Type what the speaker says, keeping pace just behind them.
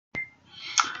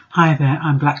Hi there,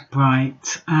 I'm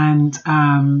Blackbright, and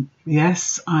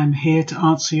yes, I'm here to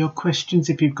answer your questions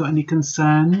if you've got any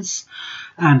concerns,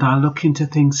 and I'll look into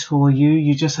things for you.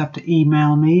 You just have to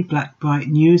email me,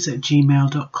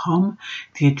 blackbrightnews@gmail.com.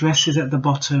 The address is at the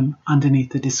bottom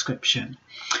underneath the description.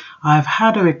 I've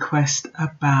had a request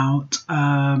about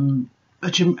a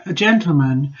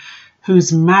gentleman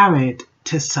who's married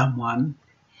to someone,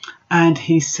 and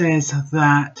he says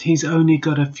that he's only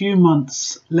got a few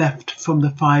months left from the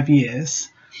 5 years,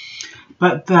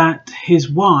 but that his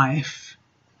wife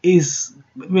is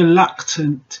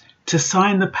reluctant to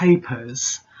sign the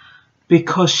papers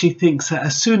because she thinks that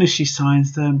as soon as she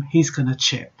signs them, he's going to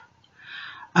chip.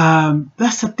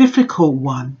 That's a difficult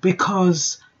one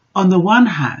because on the one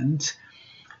hand,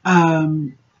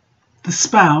 the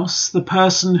spouse, the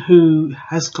person who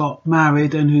has got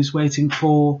married and who's waiting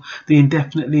for the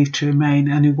indefinite leave to remain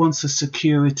and who wants the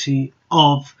security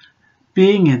of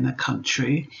being in the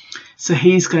country, so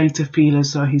he's going to feel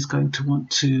as though he's going to want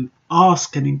to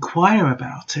ask and inquire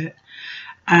about it.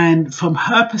 And from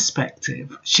her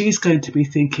perspective, she's going to be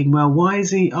thinking, well, why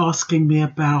is he asking me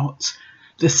about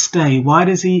the stay? Why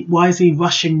is he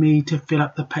rushing me to fill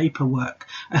up the paperwork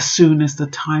as soon as the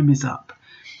time is up?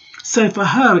 So for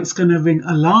her, it's going to ring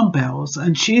alarm bells,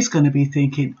 and she's going to be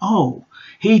thinking, oh,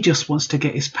 he just wants to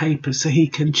get his papers so he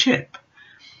can chip.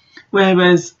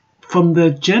 Whereas from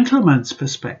the gentleman's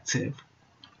perspective,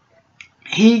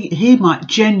 he might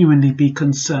genuinely be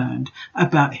concerned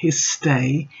about his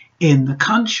stay in the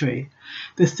country.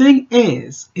 The thing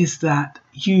is that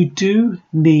you do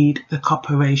need the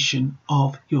cooperation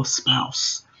of your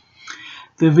spouse.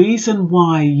 The reason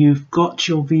why you've got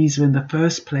your visa in the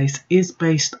first place is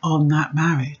based on that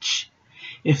marriage.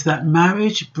 If that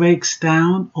marriage breaks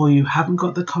down or you haven't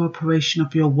got the cooperation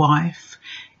of your wife,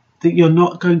 that you're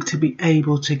not going to be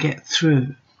able to get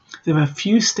through. There are a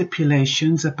few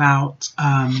stipulations about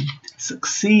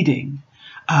succeeding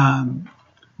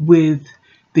with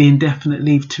the indefinite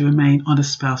leave to remain on a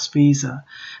spouse visa.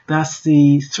 That's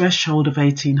the threshold of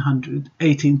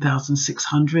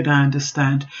 18,600. I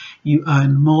understand you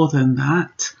earn more than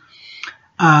that.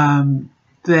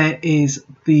 There is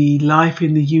the life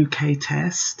in the UK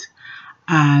test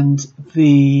and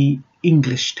the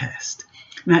English test.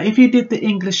 Now, if you did the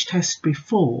English test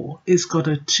before, it's got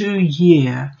a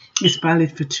 2-year, it's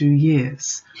valid for 2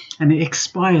 years, and it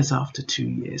expires after 2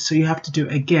 years. So you have to do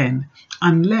it again,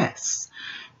 unless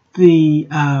the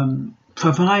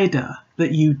provider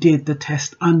that you did the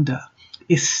test under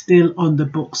is still on the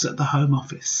books at the Home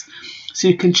Office. So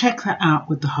you can check that out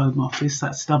with the Home Office.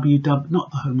 That's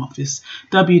www.gov.uk.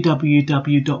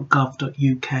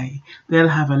 They'll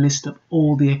have a list of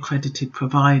all the accredited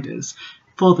providers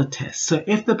for the test. So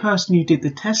if the person you did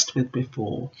the test with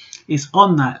before is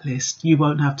on that list, you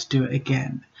won't have to do it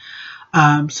again.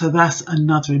 So that's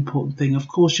another important thing. Of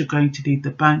course, you're going to need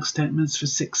the bank statements for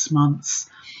 6 months.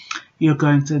 You're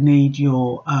going to need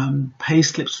your pay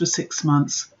slips for 6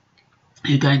 months.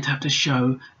 You're going to have to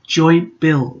show joint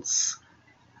bills,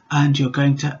 and you're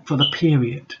going to, for the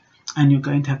period, and you're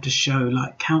going to have to show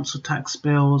like council tax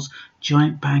bills,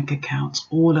 joint bank accounts,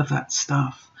 all of that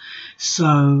stuff.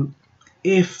 So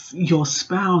if your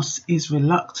spouse is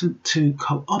reluctant to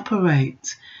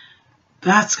cooperate,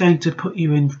 that's going to put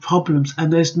you in problems,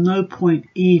 and there's no point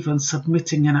even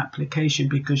submitting an application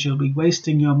because you'll be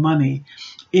wasting your money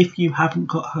if you haven't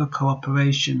got her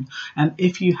cooperation and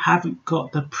if you haven't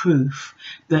got the proof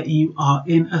that you are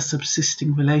in a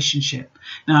subsisting relationship.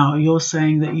 Now, you're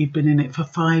saying that you've been in it for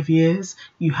 5 years.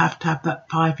 You have to have that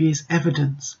 5 years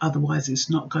evidence, otherwise it's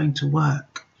not going to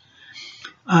work.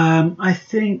 I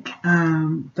think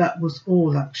that was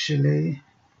all, actually.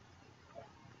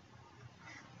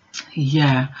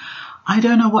 Yeah, I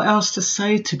don't know what else to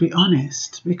say, to be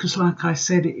honest, because like I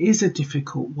said, it is a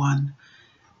difficult one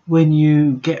when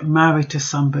you get married to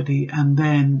somebody and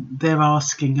then they're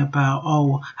asking about,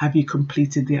 oh, have you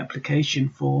completed the application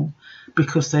form,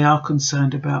 because they are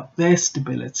concerned about their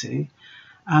stability,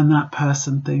 and that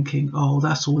person thinking, oh,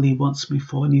 that's all he wants me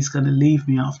for and he's going to leave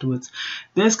me afterwards.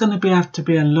 There's going to have to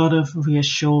be a lot of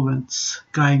reassurance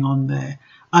going on there.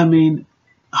 I mean,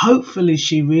 hopefully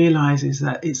she realizes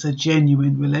that it's a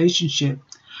genuine relationship.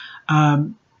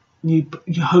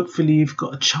 Hopefully you've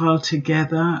got a child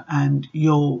together and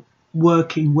you're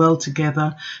working well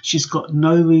together. She's got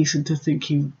no reason to think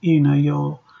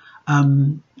you're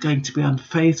going to be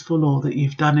unfaithful, or that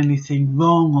you've done anything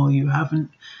wrong, or you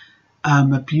haven't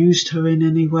abused her in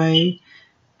any way.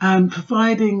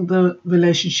 Providing the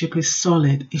relationship is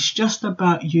solid, it's just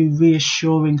about you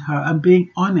reassuring her and being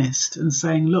honest and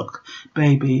saying, look,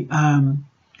 baby,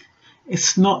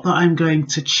 It's not that I'm going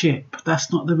to chip.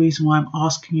 That's not the reason why I'm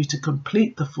asking you to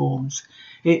complete the forms.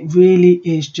 It really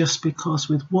is just because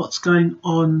with what's going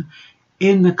on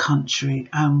in the country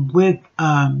and with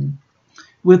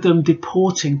them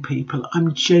deporting people,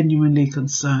 I'm genuinely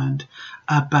concerned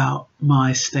about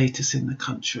my status in the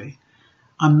country.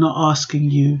 I'm not asking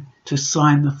you to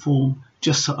sign the form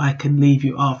just so I can leave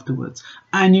you afterwards.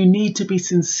 And you need to be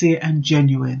sincere and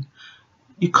genuine.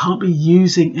 You can't be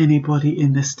using anybody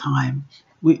in this time.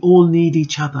 We all need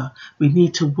each other. We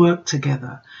need to work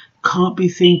together. Can't be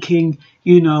thinking,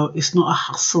 you know, it's not a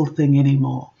hustle thing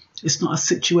anymore. It's not a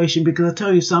situation, because I'll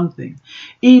tell you something.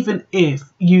 Even if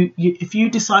you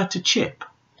decide to chip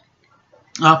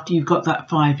after you've got that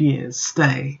 5 years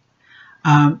stay,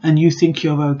 and you think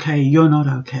you're okay, you're not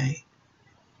okay.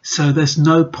 So there's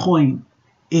no point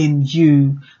in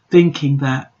you thinking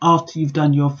that after you've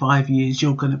done your 5 years,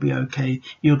 you're going to be okay.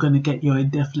 You're going to get your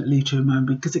indefinite leave to remain,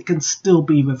 because it can still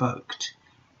be revoked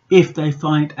if they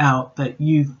find out that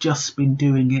you've just been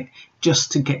doing it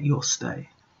just to get your stay.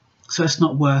 So it's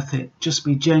not worth it. Just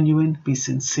be genuine, be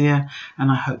sincere, and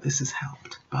I hope this has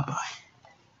helped. Bye-bye.